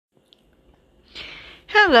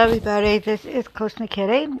Hello, everybody. This is Coach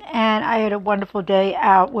Kitty, and I had a wonderful day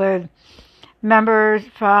out with members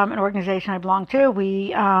from an organization I belong to. We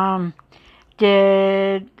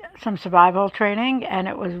did some survival training, and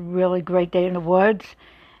it was a really great day in the woods,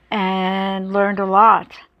 and learned a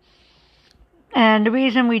lot. And the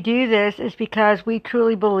reason we do this is because we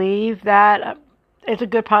truly believe that it's a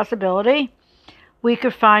good possibility we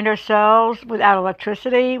could find ourselves without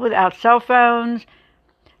electricity, without cell phones,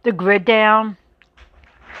 the grid down.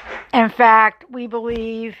 In fact, we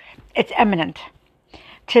believe it's imminent.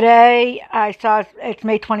 Today, I saw it's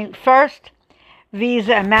May 21st.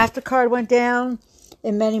 Visa and MasterCard went down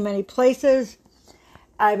in many, many places.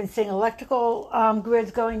 I've been seeing electrical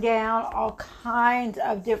grids going down, all kinds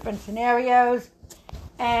of different scenarios,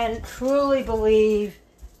 and truly believe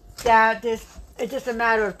that it's just a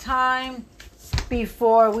matter of time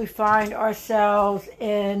before we find ourselves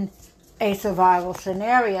in a survival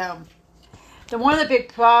scenario. So one of the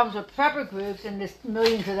big problems with prepper groups, and there's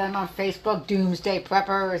millions of them on Facebook, doomsday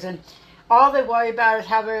preppers, and all they worry about is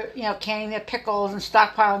how they're, canning their pickles and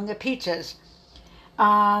stockpiling their peaches.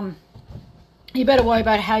 You better worry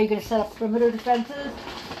about how you're going to set up perimeter defenses,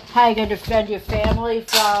 how you're going to defend your family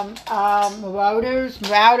from marauders,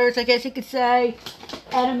 I guess you could say,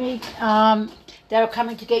 enemy that are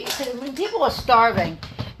coming to get you. When people are starving,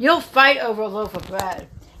 you'll fight over a loaf of bread.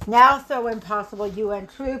 Now throw in possible UN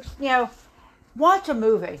troops, Watch a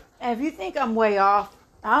movie. And if you think I'm way off,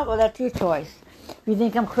 well, that's your choice. If you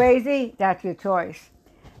think I'm crazy, that's your choice.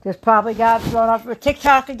 Just probably got thrown off for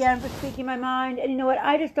TikTok again for speaking my mind. And you know what?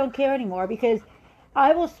 I just don't care anymore because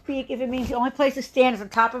I will speak if it means the only place to stand is on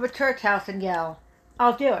top of a church house and yell.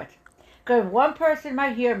 I'll do it. Because one person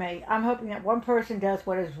might hear me. I'm hoping that one person does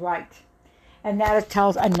what is right. And that is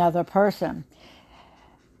tells another person.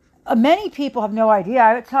 Many people have no idea.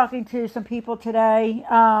 I was talking to some people today,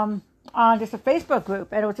 on just a Facebook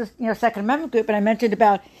group, and it was just, Second Amendment group, and I mentioned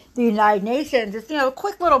about the United Nations. It's, a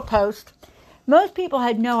quick little post. Most people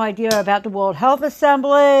had no idea about the World Health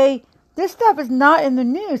Assembly. This stuff is not in the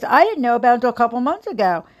news. I didn't know about it until a couple months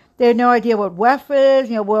ago. They had no idea what WEF is,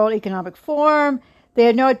 World Economic Forum. They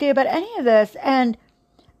had no idea about any of this, and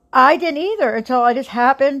I didn't either until I just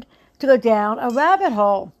happened to go down a rabbit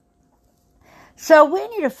hole. So we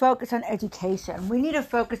need to focus on education. We need to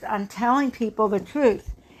focus on telling people the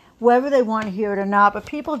truth, whether they want to hear it or not. But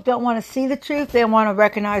people don't want to see the truth. They don't want to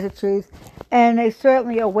recognize the truth. And they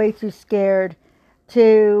certainly are way too scared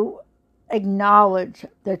to acknowledge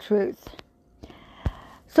the truth.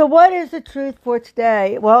 So what is the truth for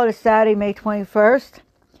today? Well, it is Saturday, May 21st.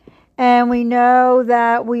 And we know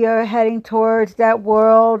that we are heading towards that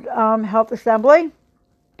World Health Assembly,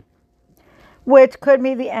 which could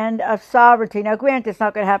mean the end of sovereignty. Now, granted, it's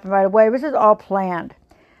not going to happen right away. This is all planned.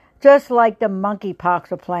 Just like the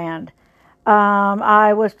monkeypox are planned.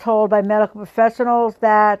 I was told by medical professionals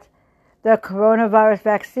that the coronavirus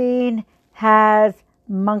vaccine has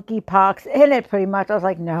monkeypox in it, pretty much. I was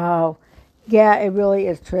like, no. Yeah, it really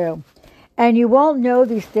is true. And you won't know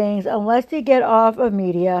these things unless you get off of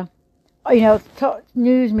media,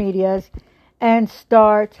 news medias, and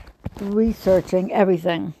start researching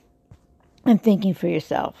everything and thinking for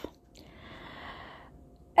yourself.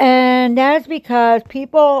 And that's because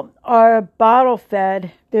people are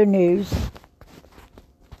bottle-fed their news.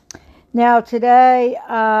 Now, today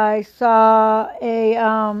I saw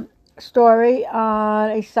a story on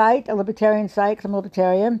a site, a libertarian site, because I'm a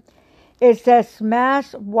libertarian. It says,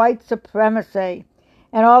 smash white supremacy.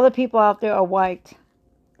 And all the people out there are white.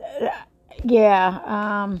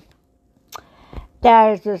 Yeah,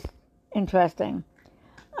 that is just interesting.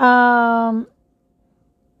 I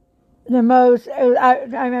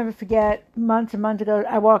never forget, months and months ago,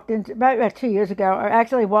 I walked into, about 2 years ago, I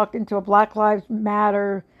actually walked into a Black Lives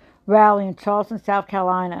Matter rally in Charleston, South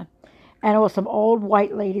Carolina. And it was some old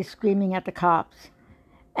white ladies screaming at the cops.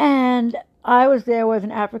 And I was there with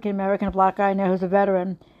an African-American, a black guy I know who's a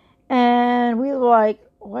veteran. And we were like,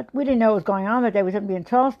 what? We didn't know what was going on that day. We happened to be in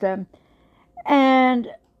Charleston. And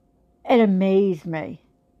it amazed me.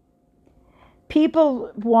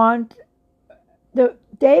 People want...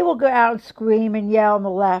 They will go out and scream and yell on the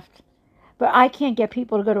left, but I can't get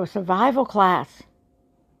people to go to a survival class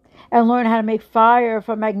and learn how to make fire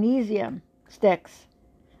from magnesium sticks.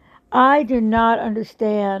 I do not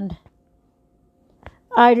understand.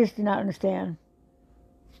 I just do not understand.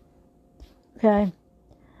 Okay?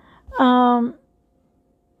 The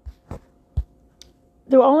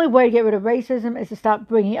only way to get rid of racism is to stop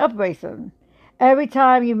bringing up racism. Every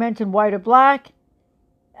time you mention white or black,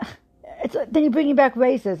 then you're bringing back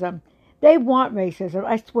racism. They want racism.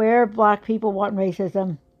 I swear black people want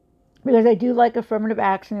racism. because they do like affirmative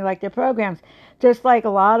action, they like their programs. Just like a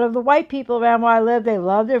lot of the white people around where I live, they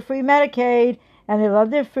love their free Medicaid, and they love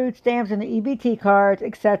their food stamps and the EBT cards,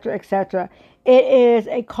 etc., etc. It is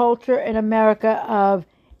a culture in America of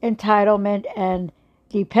entitlement and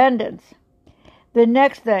dependence. The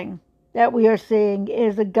next thing that we are seeing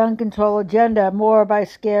is the gun control agenda, more by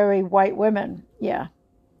scary white women. Yeah.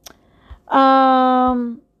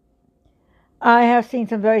 I have seen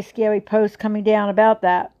some very scary posts coming down about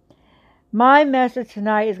that. My message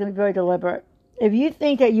tonight is going to be very deliberate. If you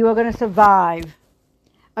think that you are going to survive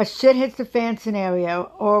a shit hits the fan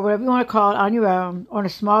scenario, or whatever you want to call it, on your own, or in a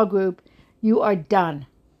small group, you are done.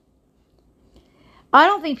 I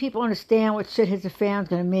don't think people understand what shit hits the fan is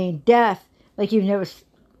going to mean. Death, like you've never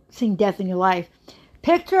seen death in your life.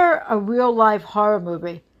 Picture a real life horror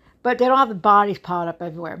movie, but they don't have the bodies piled up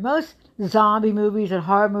everywhere. Most zombie movies and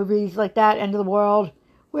horror movies like that, end of the world,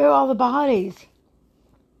 where are all the bodies?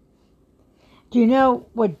 Do you know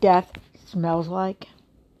what death smells like?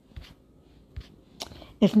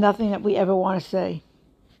 It's nothing that we ever want to see.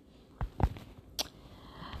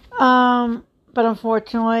 But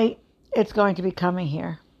unfortunately, it's going to be coming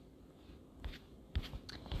here.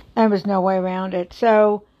 And there's no way around it.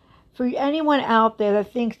 So, for anyone out there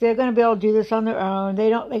that thinks they're going to be able to do this on their own, they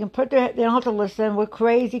don't have to listen. We're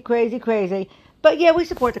crazy. But yeah, we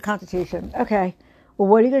support the Constitution. Okay. Well,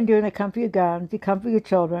 what are you going to do when they come for your guns? They come for your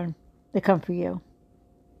children. They come for you.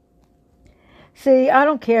 See, I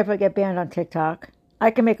don't care if I get banned on TikTok.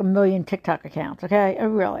 I can make 1 million TikTok accounts, okay?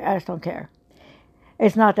 I just don't care.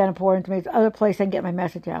 It's not that important to me. It's other place I can get my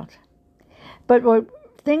message out. But the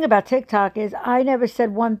thing about TikTok is I never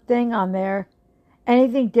said one thing on there,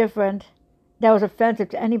 anything different that was offensive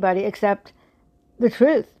to anybody except the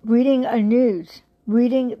truth. Reading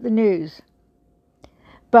the news.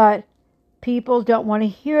 But people don't want to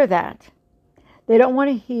hear that. They don't want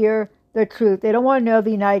to hear the truth. They don't want to know the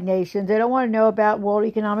United Nations. They don't want to know about World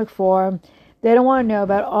Economic Forum. They don't want to know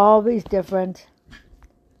about all these different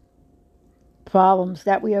problems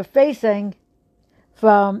that we are facing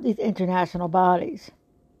from these international bodies.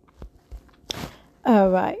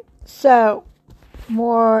 All right. So,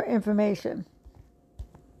 more information.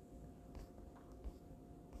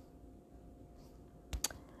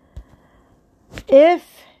 If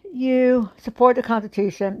you support the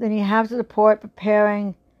Constitution, then you have to support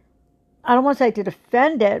preparing, I don't want to say to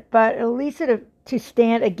defend it, but at least to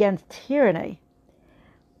stand against tyranny.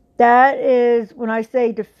 That is, when I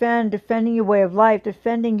say defending your way of life,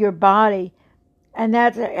 defending your body, and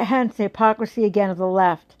that's hence the hypocrisy again of the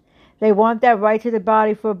left. They want that right to the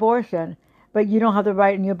body for abortion, but you don't have the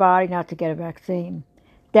right in your body not to get a vaccine.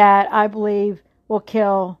 That, I believe, will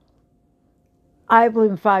kill, I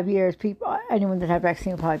believe in 5 years, anyone that had a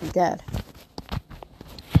vaccine will probably be dead.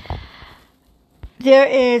 There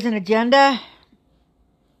is an agenda,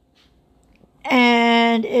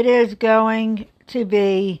 and it is going to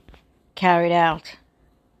be carried out.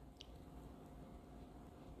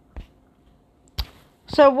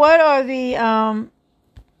 So what are the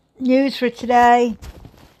news for today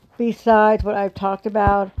besides what I've talked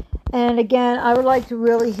about? And again, I would like to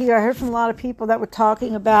really hear, I heard from a lot of people that were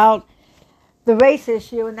talking about the race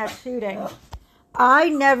issue and that shooting. I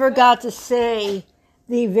never got to see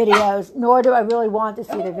the videos, nor do I really want to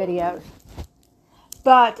see the videos.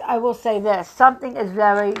 But I will say this, something is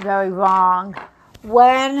very, very wrong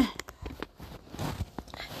when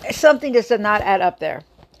something just does not add up there.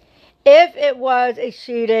 If it was a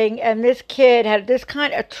shooting and this kid had this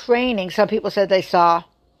kind of training, some people said they saw,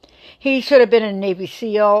 he should have been in Navy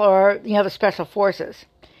SEAL or, the Special Forces.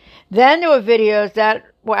 Then there were videos that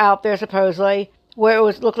were out there supposedly where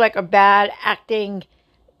it looked like a bad acting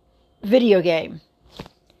video game.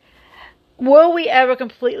 Will we ever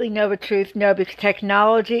completely know the truth? No, because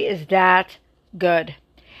technology is that good.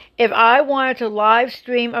 If I wanted to live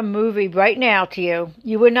stream a movie right now to you,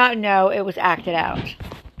 you would not know it was acted out.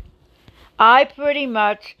 I pretty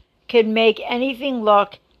much can make anything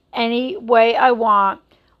look any way I want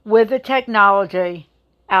with the technology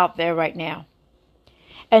out there right now.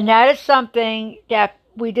 And that is something that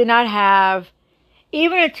we did not have.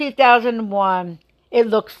 Even in 2001, it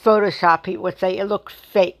looked Photoshop, people would say. It looked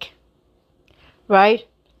fake. Right?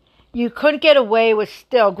 You couldn't get away with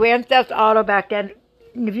still. Grand Theft Auto back then,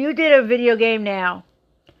 if you did a video game now,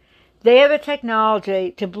 they have a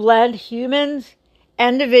technology to blend humans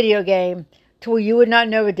and the video game to where you would not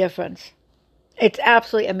know the difference. It's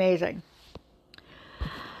absolutely amazing.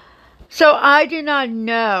 So I do not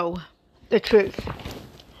know the truth.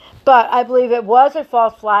 But I believe it was a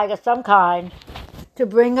false flag of some kind to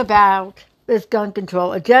bring about this gun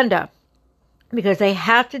control agenda. Because they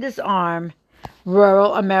have to disarm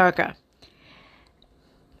rural America.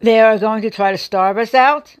 They are going to try to starve us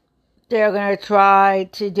out. They are going to try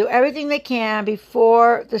to do everything they can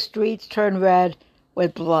before the streets turn red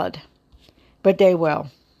with blood. But they will.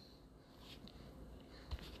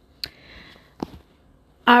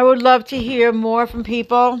 I would love to hear more from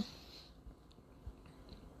people.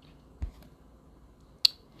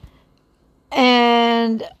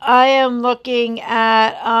 And I am looking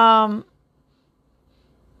at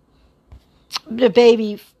the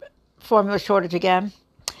baby formula shortage again.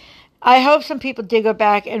 I hope some people did go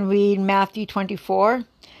back and read Matthew 24,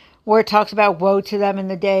 where it talks about woe to them in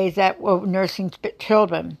the days that were nursing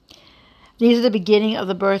children. These are the beginning of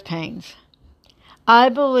the birth pains. I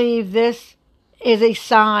believe this is a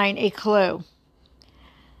sign, a clue.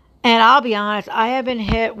 And I'll be honest, I have been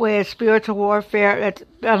hit with spiritual warfare that's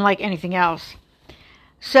unlike anything else.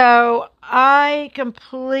 So I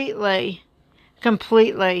completely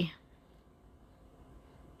agree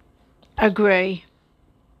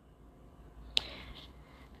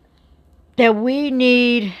that we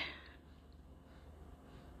need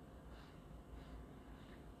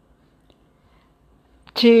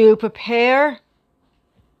to prepare,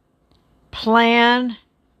 plan,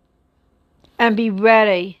 and be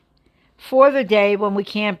ready for the day when we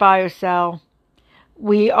can't buy or sell.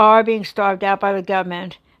 We are being starved out by the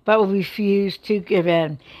government, but we refuse to give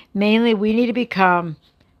in. Mainly, we need to become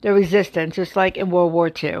the resistance, just like in World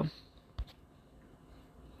War II.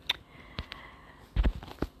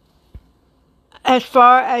 As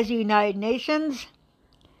far as the United Nations,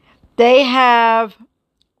 they have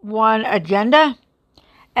one agenda,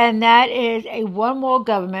 and that is a one world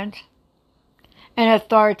government, an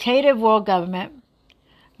authoritative world government,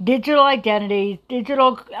 digital identities,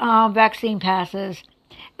 digital vaccine passes,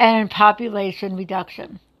 and population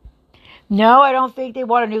reduction. No, I don't think they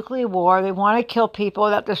want a nuclear war. They want to kill people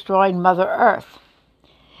without destroying Mother Earth,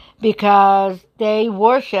 because they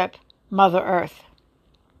worship Mother Earth.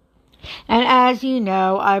 And as you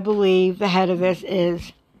know, I believe the head of this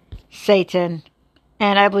is Satan,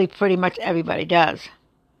 and I believe pretty much everybody does.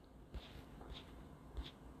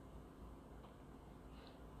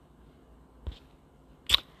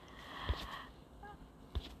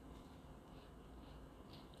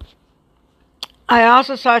 I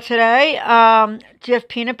also saw today Jif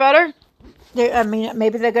peanut butter.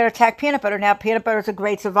 Maybe they're going to attack peanut butter. Now, peanut butter is a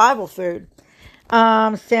great survival food.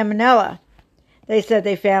 Salmonella. They said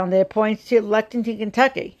they found it points to Lexington,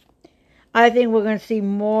 Kentucky. I think we're going to see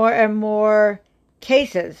more and more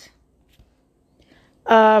cases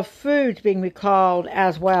of foods being recalled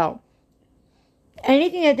as well.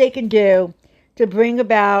 Anything that they can do to bring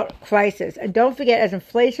about crisis. And don't forget, as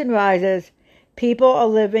inflation rises, people are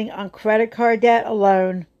living on credit card debt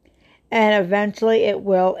alone, and eventually it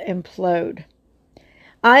will implode.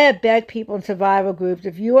 I have begged people in survival groups,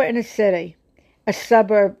 if you are in a city, a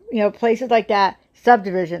suburb, places like that,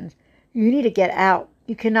 subdivisions, you need to get out.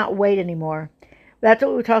 You cannot wait anymore. That's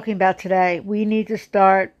what we're talking about today. We need to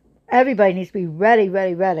start, everybody needs to be ready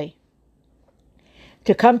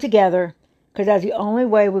to come together, because that's the only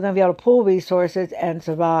way we're going to be able to pool resources and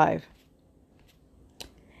survive.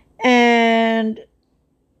 And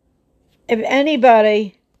if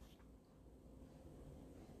anybody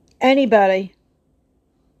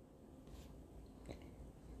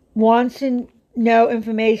wants to know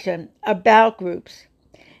information about groups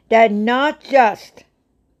that not just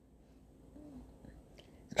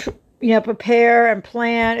prepare and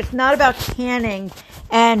plan. It's not about canning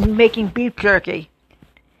and making beef jerky.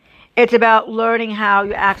 It's about learning how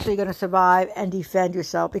you're actually going to survive and defend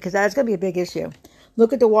yourself, because that's going to be a big issue.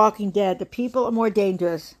 Look at The Walking Dead. The people are more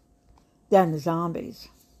dangerous than the zombies.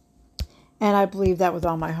 And I believe that with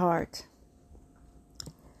all my heart.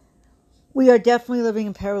 We are definitely living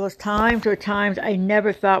in perilous times, or times I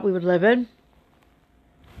never thought we would live in.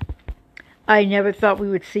 I never thought we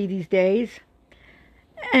would see these days.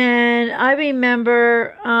 And I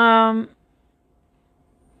remember,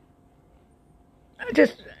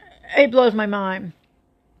 it blows my mind.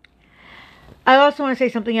 I also want to say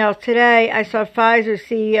something else. Today, I saw Pfizer's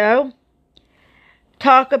CEO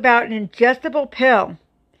talk about an ingestible pill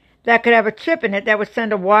that could have a chip in it that would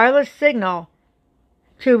send a wireless signal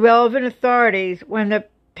to relevant authorities when the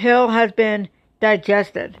pill has been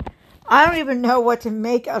digested. I don't even know what to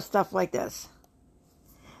make of stuff like this.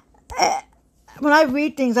 When I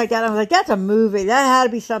read things like that, I'm like, that's a movie. That had to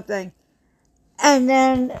be something. And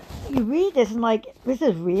then you read this and like, this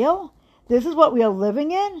is real? This is what we are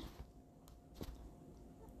living in?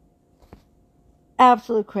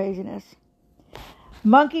 Absolute craziness.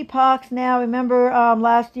 Monkeypox now. Remember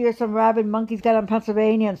last year some rabid monkeys got on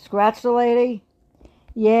Pennsylvania and scratched the lady?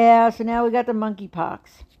 Yeah, so now we got the monkeypox.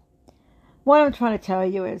 What I'm trying to tell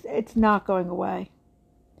you is it's not going away.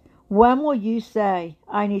 When will you say,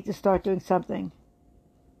 I need to start doing something?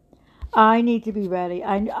 I need to be ready.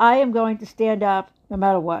 I am going to stand up no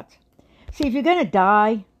matter what. See, if you're going to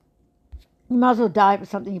die, you might as well die for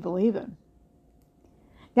something you believe in.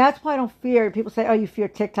 That's why I don't fear. People say, oh, you fear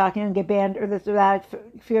TikTok and get banned or this or that.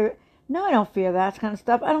 Fear. No, I don't fear that kind of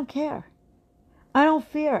stuff. I don't care. I don't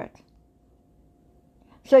fear it.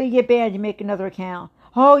 So you get banned, you make another account.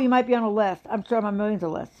 Oh, you might be on a list. I'm sure I'm on millions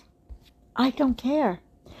of lists. I don't care.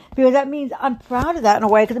 Because that means I'm proud of that in a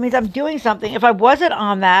way, because it means I'm doing something. If I wasn't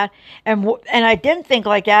on that and I didn't think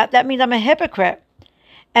like that, that means I'm a hypocrite.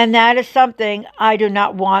 And that is something I do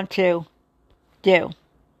not want to do.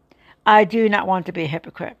 I do not want to be a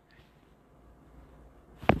hypocrite.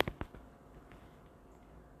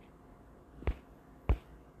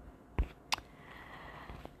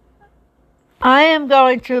 I am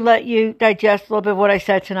going to let you digest a little bit of what I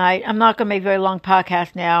said tonight. I'm not going to make a very long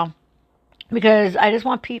podcast now, because I just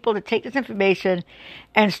want people to take this information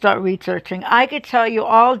and start researching. I could tell you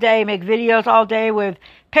all day, make videos all day with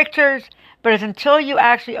pictures, but it's until you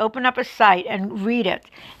actually open up a site and read it,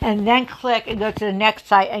 and then click and go to the next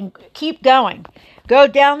site and keep going. Go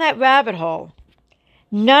down that rabbit hole.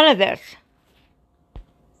 None of this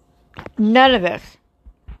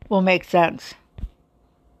will make sense.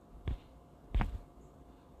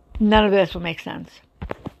 None of this will make sense.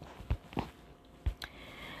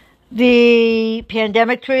 The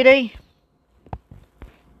pandemic treaty,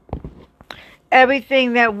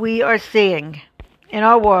 everything that we are seeing in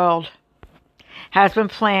our world has been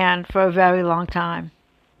planned for a very long time.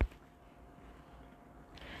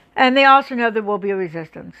 And they also know there will be a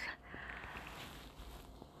resistance.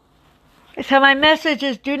 So my message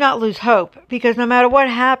is, do not lose hope, because no matter what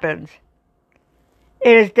happens,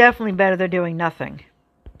 it is definitely better than doing nothing.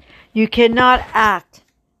 You cannot act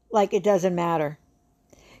like it doesn't matter.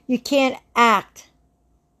 You can't act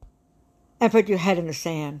and put your head in the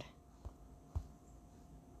sand.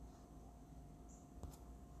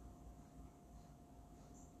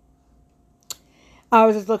 I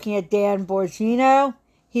was just looking at Dan Bongino.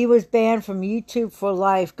 He was banned from YouTube for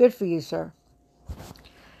life. Good for you, sir.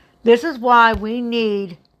 This is why we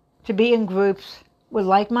need to be in groups with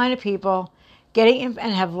like-minded people, getting in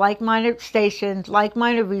and have like-minded stations,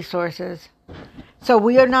 like-minded resources, so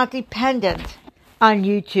we are not dependent on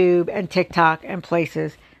YouTube and TikTok and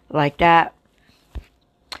places like that.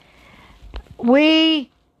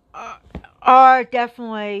 We are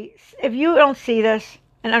definitely, if you don't see this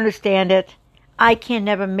and understand it, I can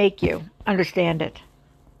never make you understand it.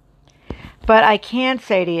 But I can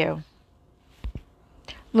say to you,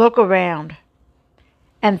 look around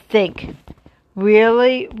and think.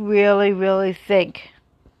 Really, really, really think.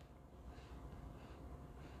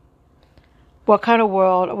 What kind of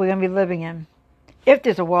world are we going to be living in? If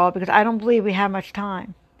there's a world, because I don't believe we have much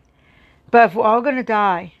time. But if we're all going to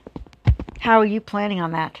die, how are you planning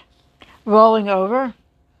on that? Rolling over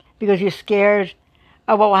because you're scared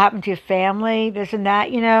of what will happen to your family, this and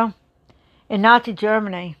that, you know? In Nazi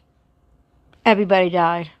Germany, everybody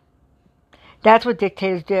died. That's what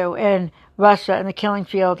dictators do in Russia and the killing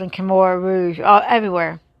fields and Khmer Rouge,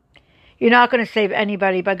 everywhere. You're not going to save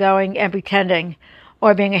anybody by going and pretending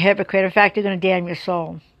or being a hypocrite. In fact, you're going to damn your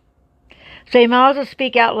soul. So you might as well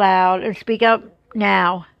speak out loud and speak out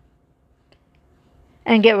now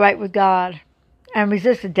and get right with God and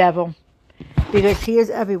resist the devil, because he is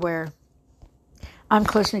everywhere. I'm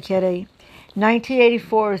Krishna Kitty.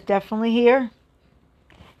 1984 is definitely here.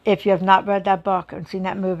 If you have not read that book and seen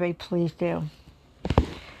that movie, please do.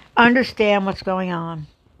 Understand what's going on.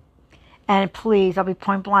 And please, I'll be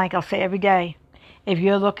point blank, I'll say every day, if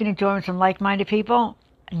you're looking to join some like-minded people,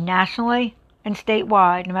 nationally and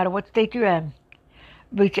statewide, no matter what state you're in,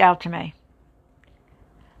 reach out to me.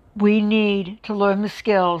 We need to learn the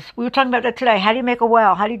skills. We were talking about that today. How do you make a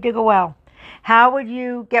well? How do you dig a well? How would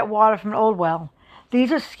you get water from an old well?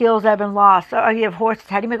 These are skills that have been lost. Oh, you have horses.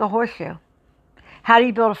 How do you make a horseshoe? How do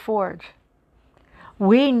you build a forge?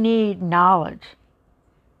 We need knowledge.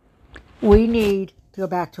 We need to go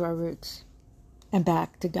back to our roots and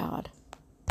back to God.